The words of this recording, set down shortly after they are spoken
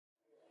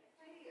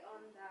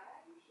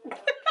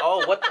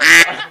Oh, what the?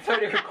 I'm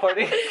already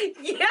recording.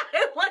 Yeah,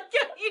 I like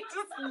how you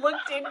just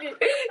looked into.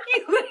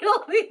 You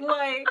literally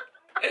like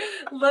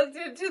looked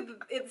into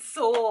its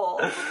soul.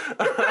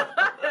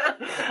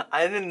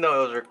 I didn't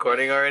know it was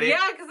recording already.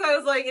 Yeah, because I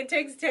was like, it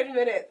takes 10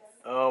 minutes.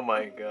 Oh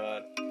my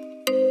god.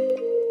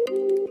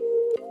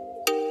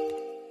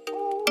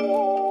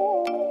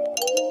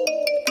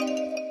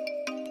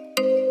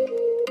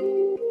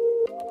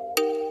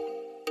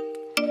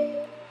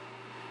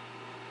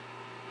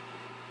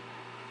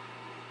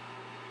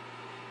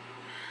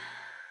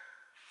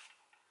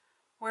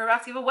 We're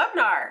about to give a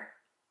webinar.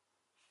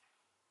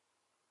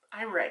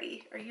 I'm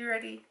ready. Are you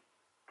ready?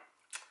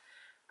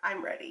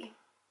 I'm ready.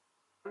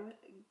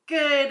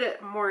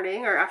 Good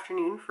morning or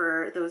afternoon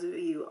for those of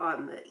you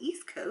on the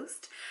East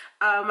Coast.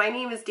 My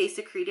name is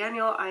Desa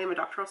Karye. I am a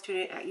doctoral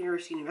student at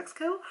University of New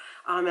Mexico,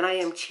 and I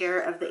am chair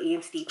of the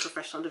AMCD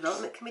Professional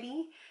Development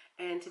Committee.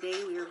 And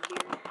today we are here.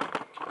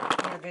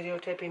 You're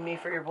videotaping me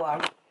for your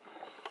blog.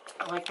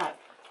 I like that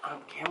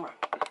camera.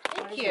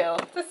 Thank you.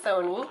 It's a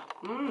Sony.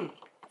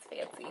 It's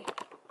fancy.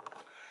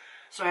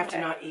 So I have to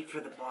not eat for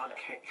the blog.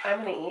 I'm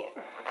gonna eat.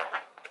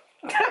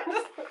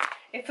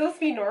 It's supposed to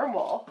be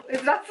normal.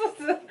 It's not supposed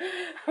to.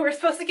 We're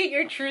supposed to get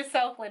your true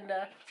self,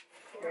 Linda.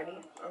 You ready?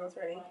 Almost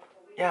ready.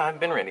 Yeah, I've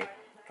been ready.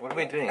 What are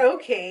we doing?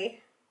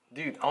 Okay.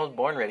 Dude, I was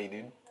born ready,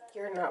 dude.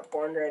 You're not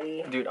born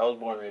ready. Dude, I was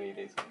born ready,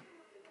 Daisy.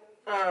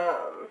 I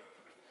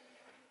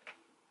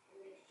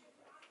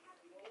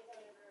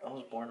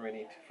was born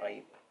ready to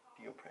fight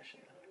the oppression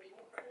of the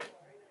people.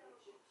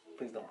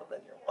 Please don't put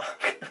that in your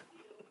blog.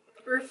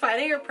 We're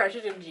fighting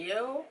oppression in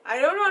Geo?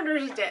 I don't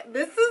understand.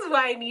 This is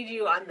why I need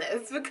you on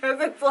this, because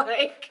it's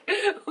like,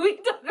 we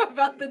talk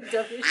about the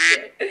dumbest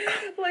shit.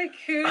 Like,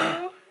 who?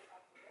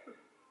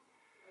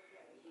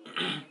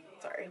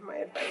 Sorry, my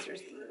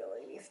advisor's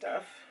emailing me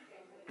stuff.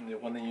 The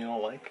one that you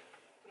don't like?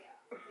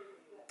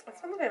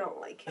 It's not that I don't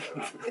like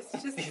him. It's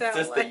just It's that,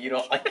 just like... that you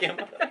don't like him.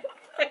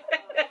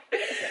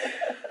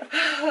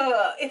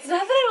 It's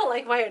not that I don't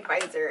like my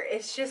advisor.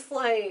 It's just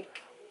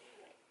like...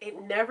 It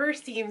never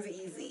seems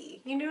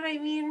easy. You know what I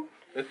mean?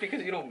 That's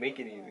because you don't make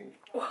it easy.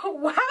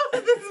 Wow,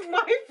 this is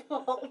my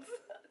fault.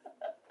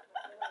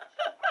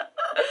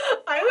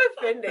 I'm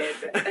offended.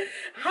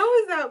 How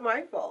is that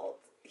my fault?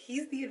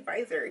 He's the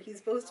advisor. He's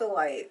supposed to,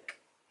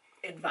 like,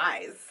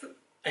 advise.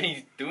 And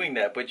he's doing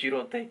that, but you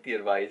don't take the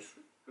advice.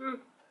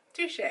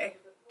 Touche.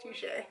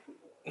 Touche.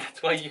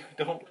 That's why you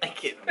don't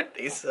like it,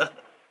 Desa.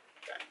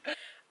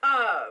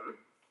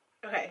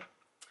 Okay.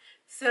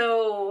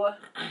 So,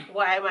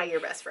 why am I your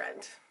best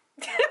friend?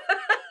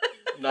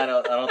 No, I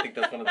don't think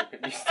that's one of the...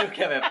 You still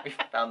haven't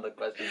found the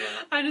question.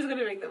 I'm just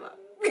gonna make them up.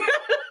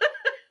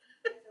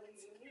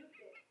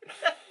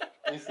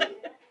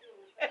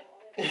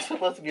 You're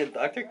supposed to be a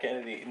Dr.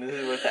 Kennedy, and this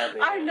is what's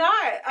happening. I'm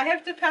not. I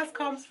have to pass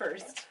comms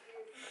first.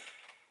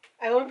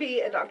 I won't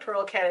be a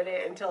doctoral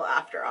candidate until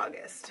after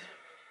August.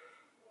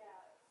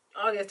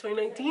 August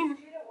 2019.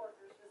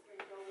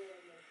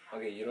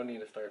 Okay, you don't need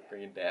to start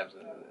bringing dabs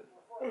into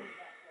this.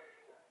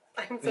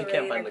 I'm so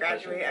ready to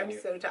graduate. I'm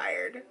so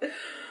tired.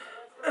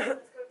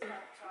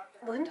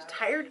 Linda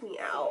tired me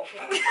out.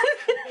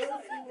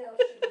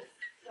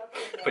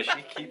 But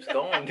she keeps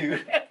going,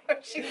 dude.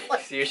 She's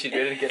like, see her, she's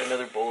ready to get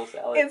another bowl of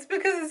salad. it's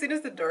because as soon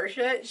as the door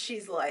shut,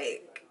 she's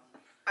like,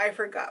 I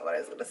forgot what I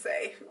was going to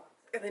say.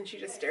 And then she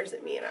just stares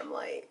at me and I'm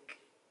like,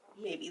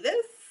 maybe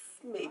this,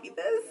 maybe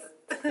this.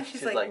 And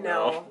she's like,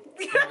 no.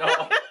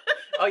 No.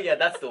 Oh yeah,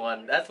 that's the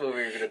one. That's what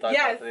we were going to talk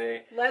about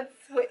today. Let's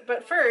wait.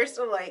 But first,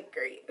 I'm like,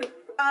 great.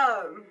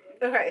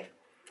 Okay.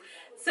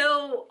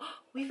 So,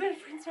 we've been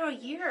friends now a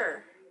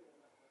year.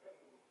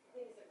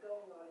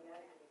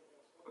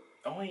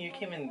 Oh, you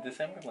came in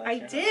December last year. I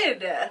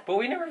did. But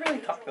we never really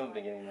talked in the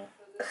beginning, though.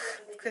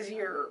 It's because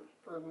you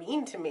were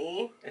mean to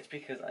me. It's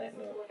because I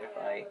know if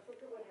I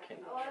can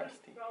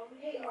trust you.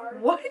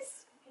 What?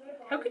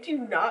 How could you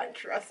not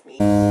trust me?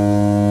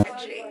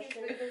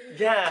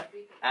 Yeah,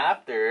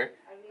 after.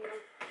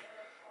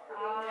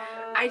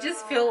 I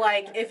just feel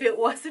like if it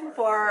wasn't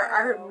for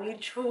our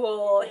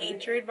mutual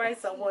hatred by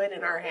someone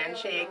in our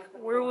handshake,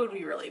 where would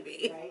we really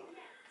be?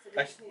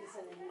 I swear.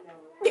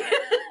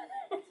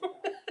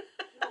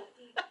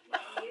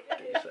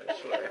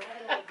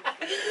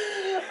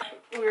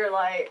 We were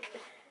like,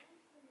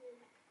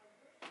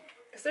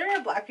 is there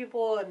a black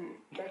people and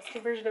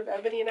Mexican version of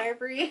Ebony and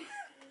Ivory?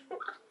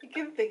 I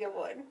can think of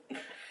one.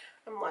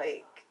 I'm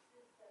like,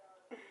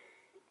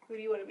 who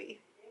do you want to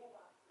be?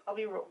 I'll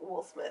be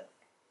Will Smith.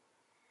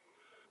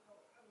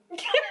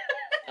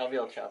 I'll be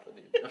El Chapo,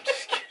 dude.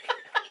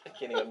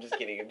 I'm just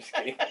kidding. You're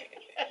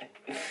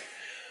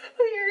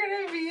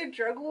gonna be a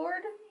drug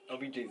lord? I'll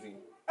be Jay-Z.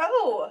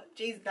 Oh,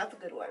 geez, that's a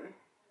good one.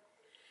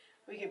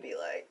 We could be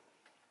like...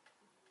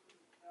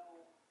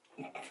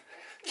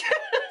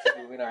 Just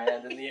moving our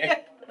hands in the air. Yeah.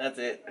 That's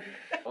it.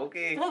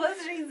 Okay. Well,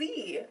 that's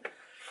Jay-Z.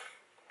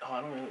 Oh,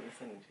 I don't really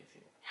listen to Jay-Z.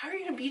 How are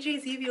you gonna be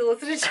Jay-Z if you don't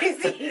listen to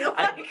Jay-Z?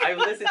 I've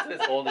listened to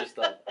his older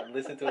stuff.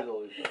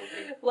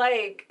 Okay.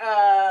 Like,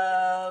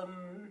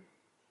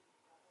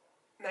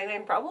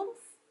 99 Problems?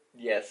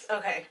 Yes.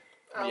 Okay.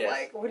 I was Yes.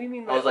 like, what do you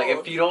mean? I was like,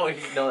 old? if you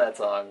know that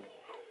song,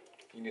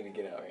 you need to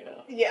get out right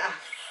now. Yeah.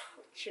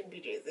 Shouldn't be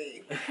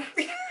Jay-Z.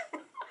 I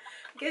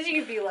guess you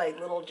could be like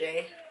Little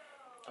J.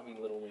 I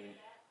mean, Little Wayne.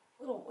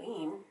 Little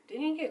Wayne?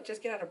 Didn't he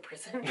just get out of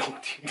prison? No,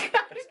 dude.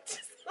 I was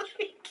just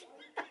like...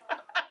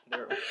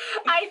 They're-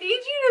 I need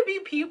you to be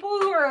people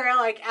who are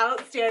like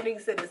outstanding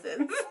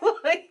citizens.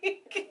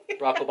 Like...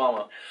 Barack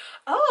Obama.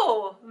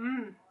 Oh,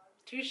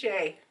 touche.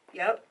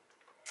 Yep.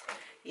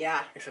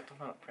 Yeah. Except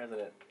I'm not a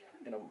president,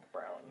 and I'm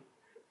brown.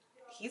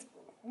 He's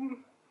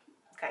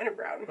kind of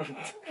brown.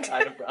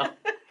 Kind of brown.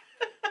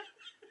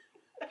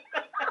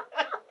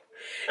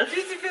 It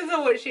just depends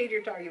on what shade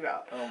you're talking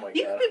about. Oh my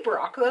You god. could be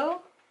Barack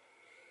though.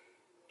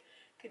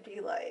 Could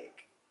be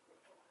like,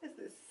 what is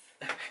this?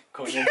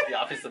 Going into the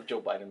office of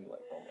Joe Biden and be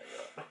like, oh my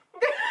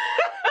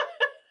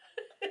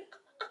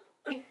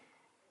god.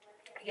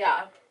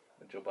 Yeah.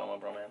 The Joe Obama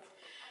bromance.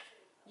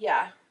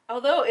 Yeah.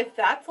 Although if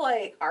that's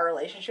like our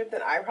relationship,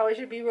 then I probably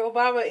should be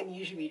Obama and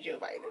you should be Joe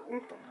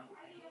Biden.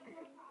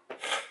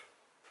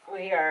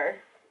 We are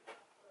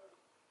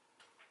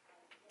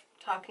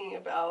talking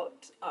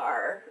about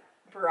our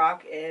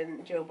Barack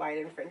and Joe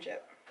Biden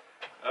friendship.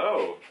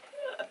 Oh.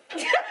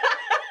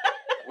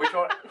 Which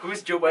one?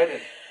 Who's Joe Biden?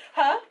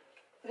 Huh?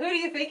 Who do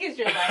you think is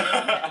Joe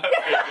Biden?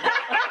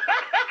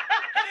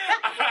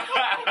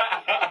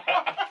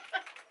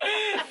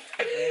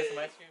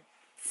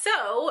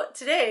 So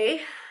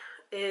today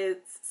is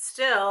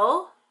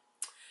still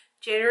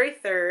January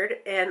 3rd,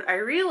 and I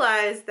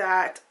realized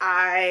that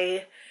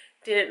I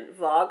didn't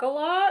vlog a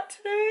lot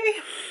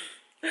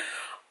today,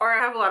 or I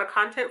have a lot of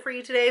content for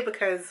you today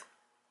because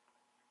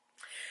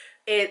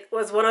it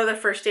was one of the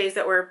first days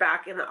that we're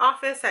back in the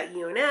office at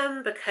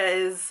UNM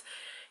because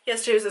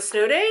yesterday was a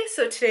snow day,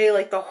 so today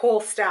like the whole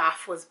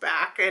staff was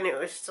back and it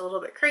was just a little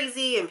bit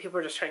crazy and people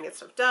were just trying to get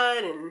stuff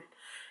done. And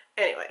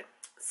anyway,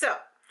 so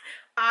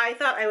I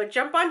thought I would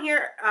jump on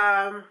here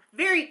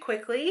very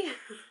quickly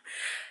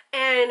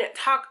and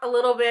talk a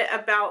little bit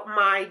about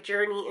my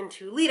journey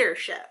into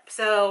leadership.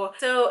 So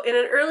in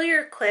an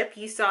earlier clip,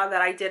 you saw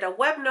that I did a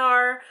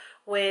webinar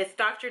with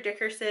Dr.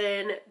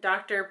 Dickerson,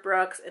 Dr.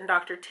 Brooks, and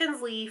Dr.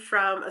 Tinsley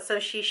from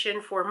Association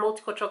for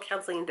Multicultural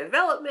Counseling and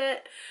Development,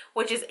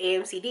 which is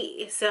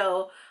AMCD.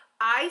 So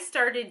I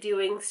started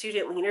doing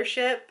student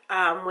leadership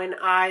when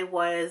I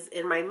was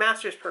in my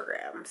master's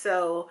program.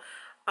 So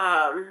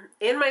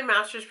in my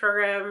master's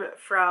program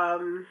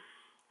from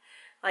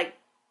like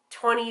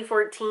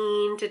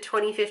 2014 to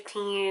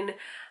 2015,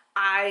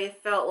 I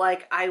felt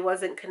like I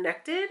wasn't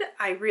connected.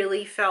 I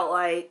really felt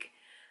like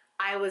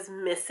I was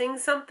missing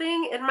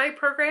something in my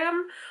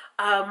program.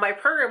 My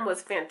program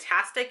was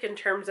fantastic in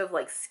terms of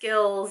like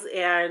skills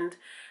and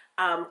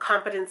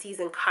competencies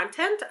and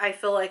content. I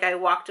feel like I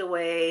walked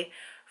away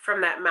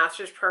from that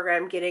master's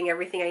program getting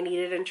everything I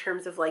needed in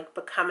terms of like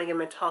becoming a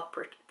mental health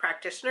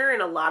practitioner in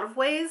a lot of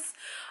ways.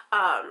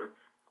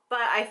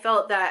 But I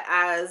felt that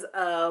as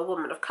a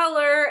woman of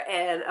color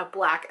and a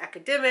Black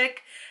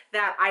academic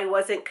that I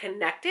wasn't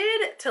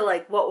connected to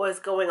like what was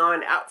going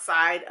on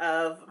outside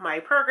of my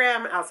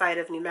program, outside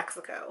of New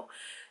Mexico.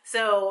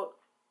 So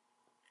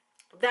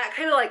that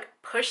kind of like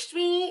pushed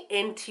me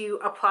into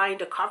applying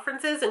to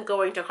conferences and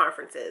going to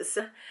conferences.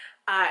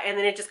 And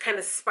then it just kind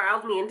of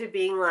spiraled me into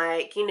being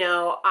like, you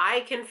know,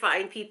 I can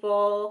find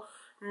people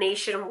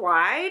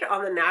nationwide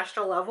on the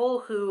national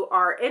level who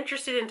are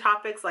interested in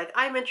topics like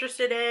I'm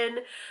interested in,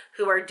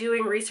 who are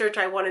doing research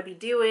I want to be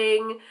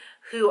doing,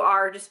 who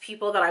are just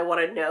people that I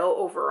want to know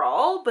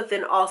overall, but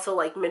then also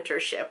like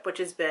mentorship, which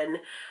has been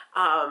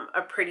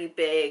a pretty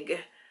big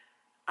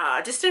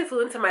just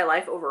influence in my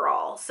life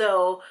overall.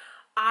 So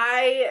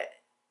I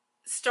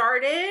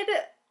started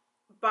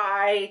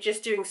by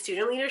just doing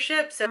student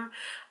leadership. So,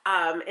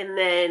 and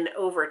then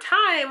over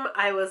time,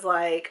 I was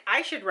like,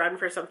 I should run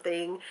for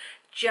something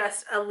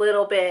just a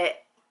little bit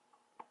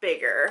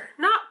bigger.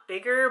 Not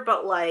bigger,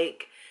 but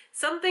like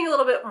something a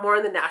little bit more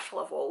on the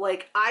national level.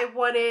 Like I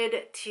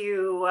wanted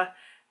to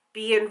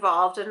be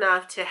involved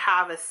enough to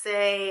have a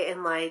say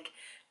and like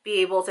be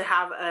able to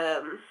have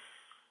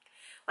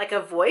like a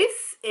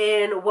voice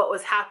in what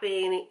was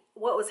happening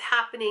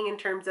in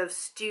terms of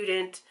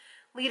student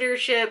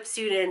leadership,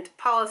 student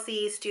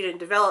policy, student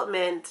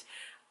development,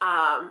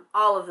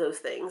 all of those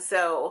things.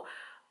 So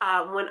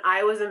when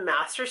I was a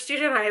master's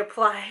student, I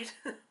applied.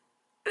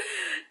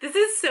 This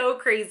is so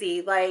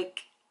crazy.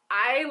 Like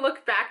I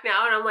look back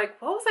now and I'm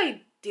like, what was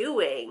I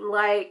doing?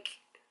 Like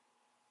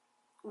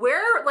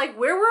where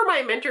were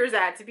my mentors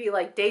at to be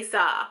like,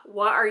 Desa,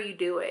 what are you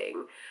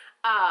doing?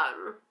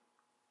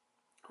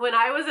 When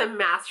I was a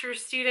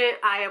master's student,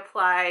 I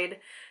applied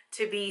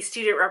to be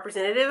student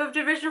representative of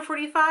Division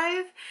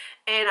 45,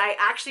 and I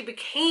actually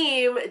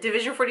became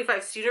Division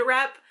 45 student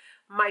rep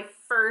my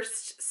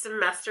first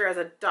semester as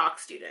a doc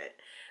student.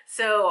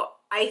 So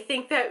I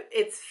think that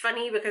it's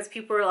funny because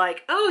people are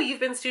like, oh, you've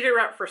been student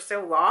rep for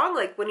so long,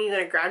 like when are you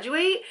going to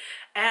graduate?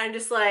 And I'm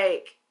just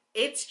like,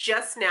 it's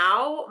just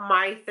now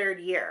my third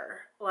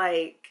year.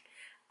 Like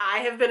I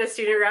have been a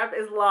student rep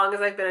as long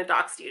as I've been a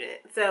doc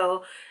student.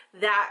 So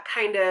that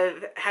kind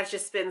of has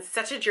just been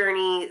such a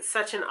journey,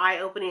 such an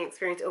eye-opening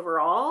experience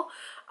overall.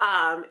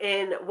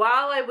 And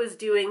while I was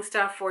doing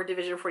stuff for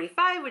Division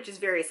 45, which is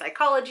very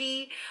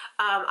psychology,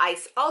 I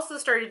also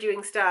started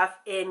doing stuff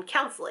in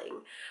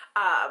counseling.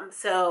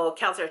 So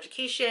counselor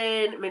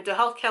education, mental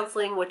health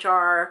counseling, which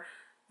are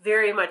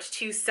very much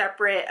two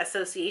separate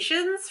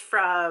associations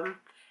from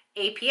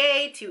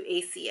APA to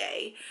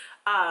ACA.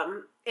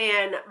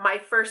 And my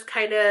first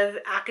kind of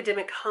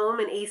academic home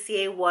in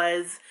ACA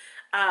was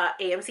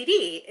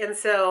AMCD. And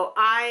so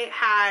I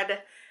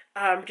had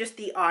just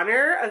the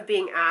honor of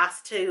being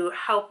asked to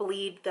help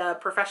lead the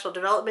professional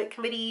development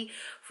committee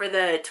for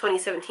the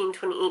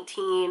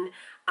 2017-2018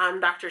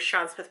 Dr.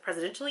 Sean Smith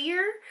presidential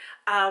year.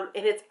 And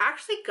it's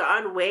actually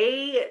gone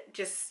way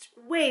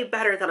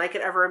better than I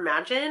could ever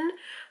imagine.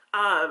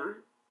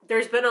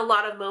 There's been a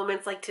lot of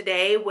moments like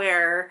today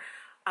where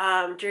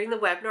during the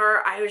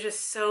webinar, I was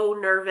just so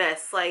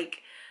nervous.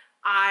 Like,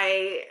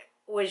 I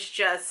was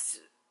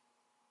just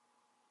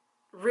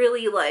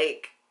really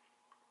like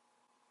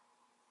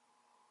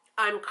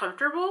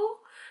uncomfortable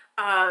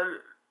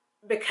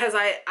because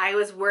I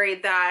was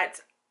worried that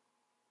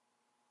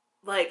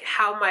like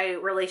how my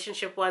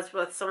relationship was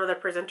with some of the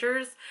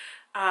presenters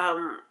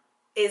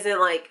isn't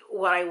like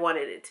what I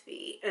wanted it to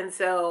be. And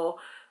so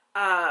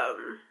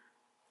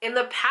in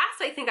the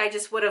past, I think I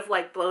just would have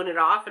like blown it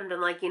off and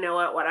been like, you know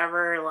what,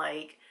 whatever,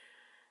 like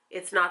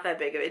it's not that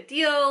big of a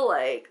deal,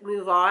 like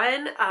move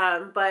on.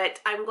 But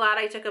I'm glad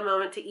I took a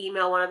moment to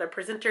email one of the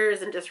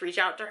presenters and just reach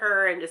out to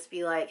her and just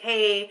be like,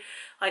 hey,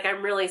 like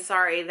I'm really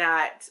sorry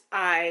that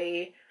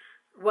I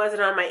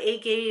wasn't on my A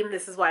game.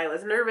 This is why I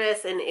was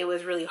nervous, and it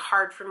was really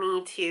hard for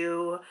me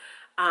to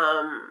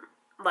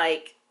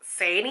like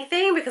say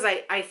anything because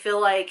I feel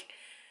like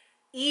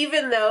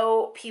even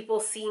though people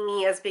see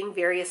me as being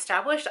very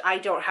established, I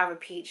don't have a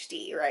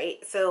PhD, right?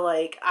 So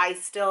like I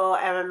still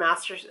am a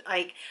master's,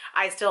 like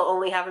I still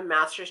only have a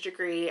master's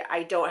degree.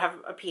 I don't have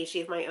a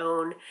PhD of my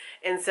own.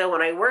 And so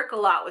when I work a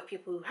lot with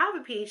people who have a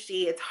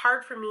PhD, it's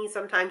hard for me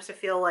sometimes to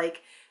feel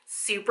like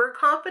super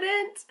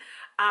competent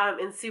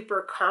and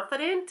super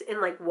confident in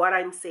like what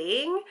I'm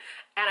saying.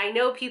 And I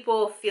know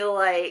people feel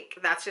like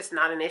that's just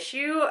not an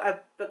issue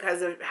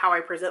because of how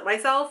I present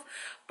myself,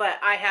 but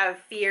I have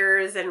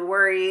fears and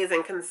worries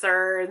and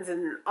concerns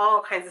and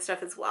all kinds of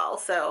stuff as well.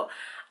 So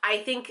I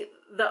think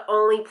the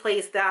only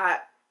place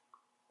that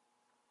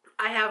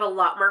I have a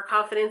lot more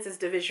confidence is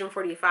Division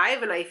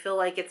 45, and I feel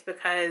like it's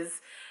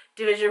because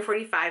Division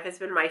 45 has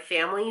been my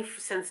family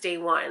since day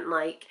one.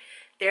 Like,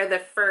 they're the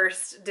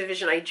first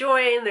division I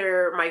joined,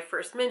 they're my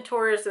first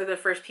mentors, they're the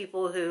first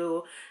people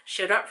who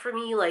showed up for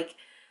me. Like,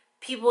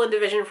 people in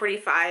Division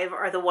 45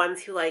 are the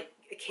ones who like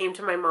came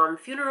to my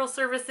mom's funeral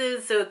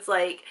services. So it's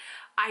like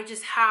I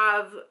just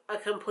have a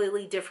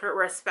completely different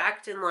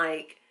respect and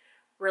like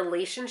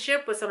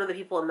relationship with some of the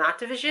people in that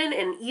division.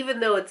 And even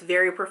though it's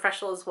very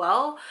professional as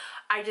well,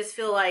 I just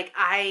feel like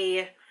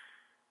I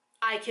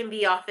can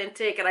be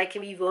authentic and I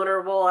can be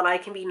vulnerable and I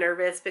can be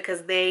nervous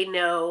because they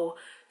know,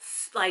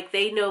 like,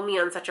 they know me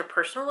on such a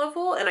personal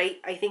level. And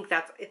I think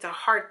it's a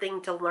hard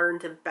thing to learn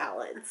to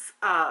balance.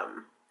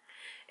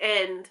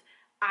 And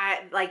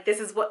I like, this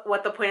is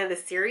what the point of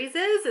this series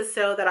is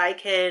so that I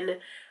can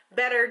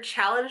better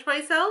challenge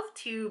myself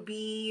to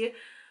be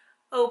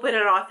open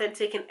and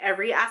authentic in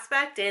every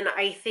aspect. And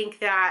I think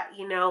that,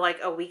 you know, like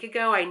a week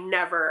ago, I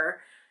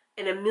never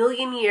in a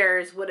million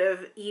years would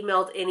have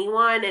emailed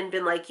anyone and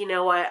been like, you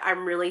know what,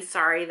 I'm really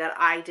sorry that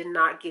I did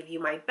not give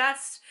you my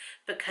best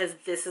because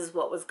this is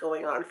what was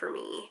going on for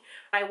me.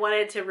 I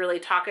wanted to really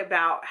talk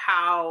about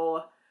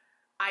how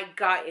I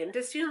got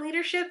into student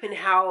leadership and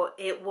how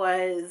it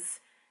was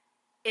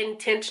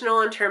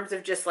intentional in terms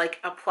of just like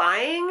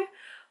applying,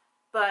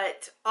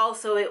 but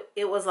also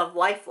it was a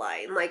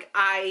lifeline. Like,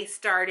 I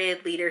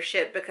started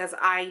leadership because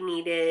I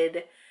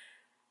needed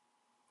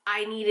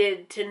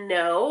to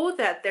know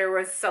that there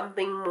was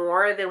something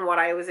more than what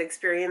I was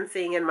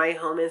experiencing in my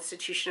home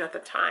institution at the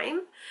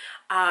time.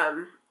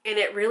 And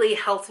it really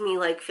helped me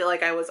like feel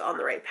like I was on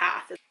the right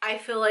path. I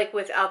feel like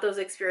without those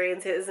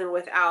experiences and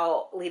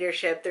without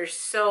leadership, there's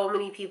so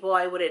many people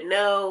I wouldn't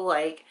know.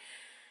 Like,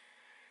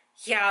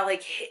 yeah,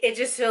 like it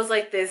just feels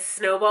like this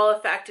snowball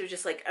effect of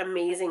just like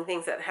amazing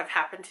things that have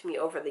happened to me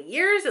over the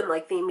years and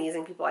like the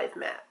amazing people I've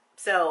met.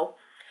 So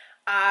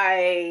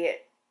I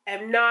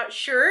am not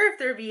sure if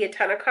there'd be a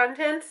ton of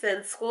content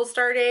since school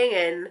starting,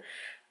 and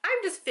I'm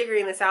just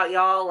figuring this out,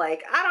 y'all.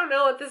 Like, I don't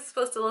know what this is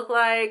supposed to look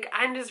like.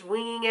 I'm just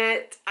winging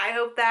it. I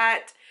hope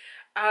that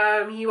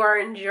you are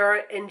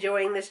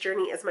enjoying this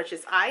journey as much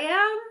as I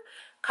am.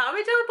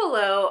 Comment down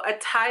below a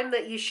time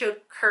that you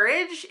showed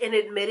courage in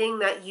admitting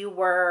that you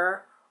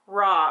were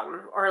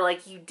wrong or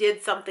like you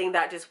did something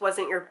that just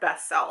wasn't your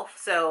best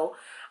self. So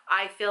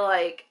I feel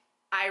like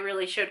I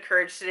really showed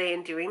courage today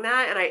in doing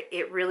that, and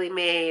it really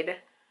made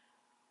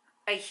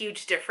a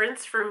huge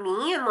difference for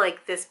me in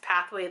like this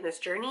pathway and this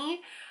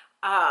journey.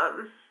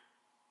 And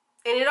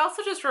it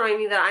also just reminded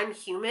me that I'm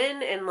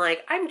human and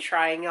like I'm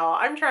trying, y'all.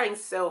 I'm trying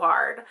so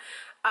hard.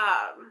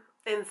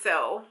 And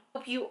so,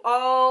 hope you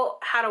all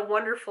had a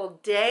wonderful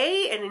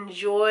day and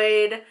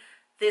enjoyed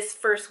this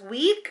first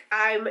week.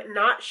 I'm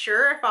not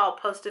sure if I'll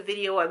post a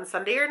video on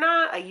Sunday or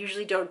not. I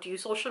usually don't do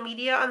social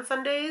media on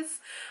Sundays,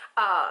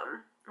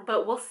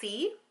 but we'll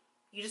see.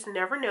 You just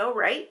never know,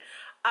 right?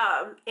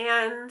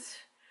 And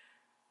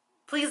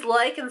please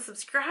like and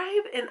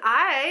subscribe, and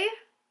I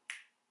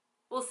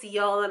will see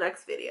y'all in the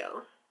next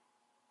video.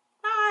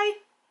 Bye!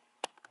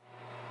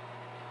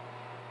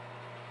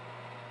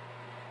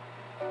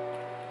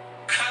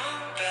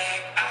 Come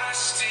back, I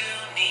still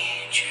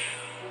need you.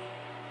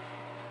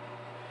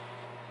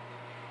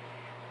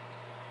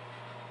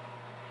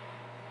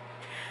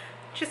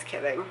 Just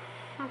kidding.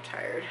 I'm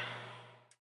tired.